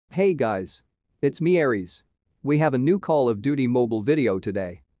Hey guys. It's me Aries. We have a new Call of Duty mobile video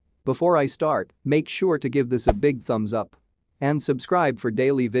today. Before I start, make sure to give this a big thumbs up. And subscribe for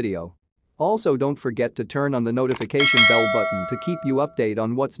daily video. Also don't forget to turn on the notification bell button to keep you updated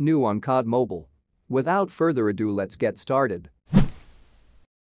on what's new on COD Mobile. Without further ado, let's get started.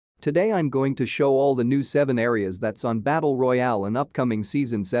 Today I'm going to show all the new 7 areas that's on Battle Royale in upcoming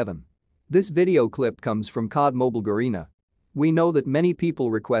Season 7. This video clip comes from COD Mobile Garena. We know that many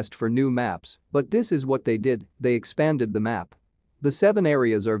people request for new maps, but this is what they did, they expanded the map. The 7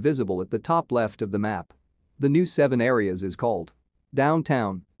 areas are visible at the top left of the map. The new 7 areas is called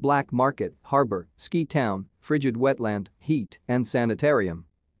Downtown, Black Market, Harbor, Ski Town, Frigid Wetland, Heat, and Sanitarium.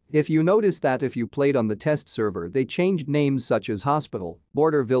 If you notice that if you played on the test server, they changed names such as Hospital,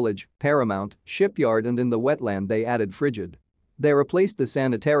 Border Village, Paramount, Shipyard, and in the Wetland they added Frigid. They replaced the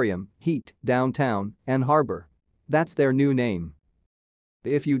Sanitarium, Heat, Downtown, and Harbor. That's their new name.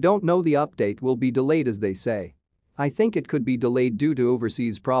 If you don't know, the update will be delayed as they say. I think it could be delayed due to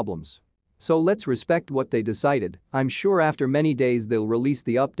overseas problems. So let's respect what they decided. I'm sure after many days they'll release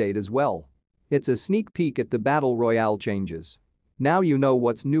the update as well. It's a sneak peek at the Battle Royale changes. Now you know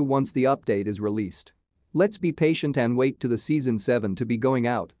what's new once the update is released. Let's be patient and wait to the Season 7 to be going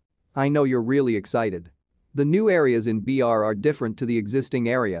out. I know you're really excited. The new areas in BR are different to the existing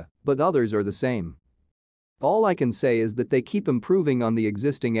area, but others are the same. All I can say is that they keep improving on the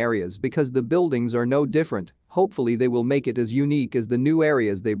existing areas because the buildings are no different. Hopefully they will make it as unique as the new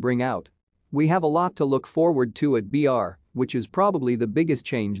areas they bring out. We have a lot to look forward to at BR, which is probably the biggest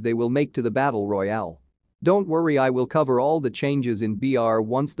change they will make to the Battle Royale. Don't worry, I will cover all the changes in BR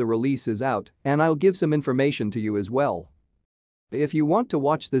once the release is out, and I'll give some information to you as well. If you want to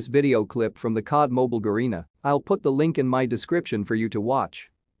watch this video clip from the COD Mobile Garena, I'll put the link in my description for you to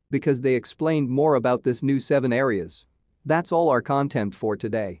watch. Because they explained more about this new 7 areas. That's all our content for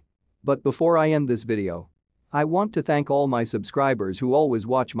today. But before I end this video, I want to thank all my subscribers who always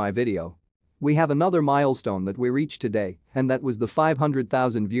watch my video. We have another milestone that we reached today, and that was the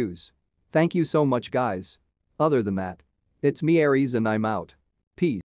 500,000 views. Thank you so much guys. Other than that, it's me Aries and I'm out. Peace.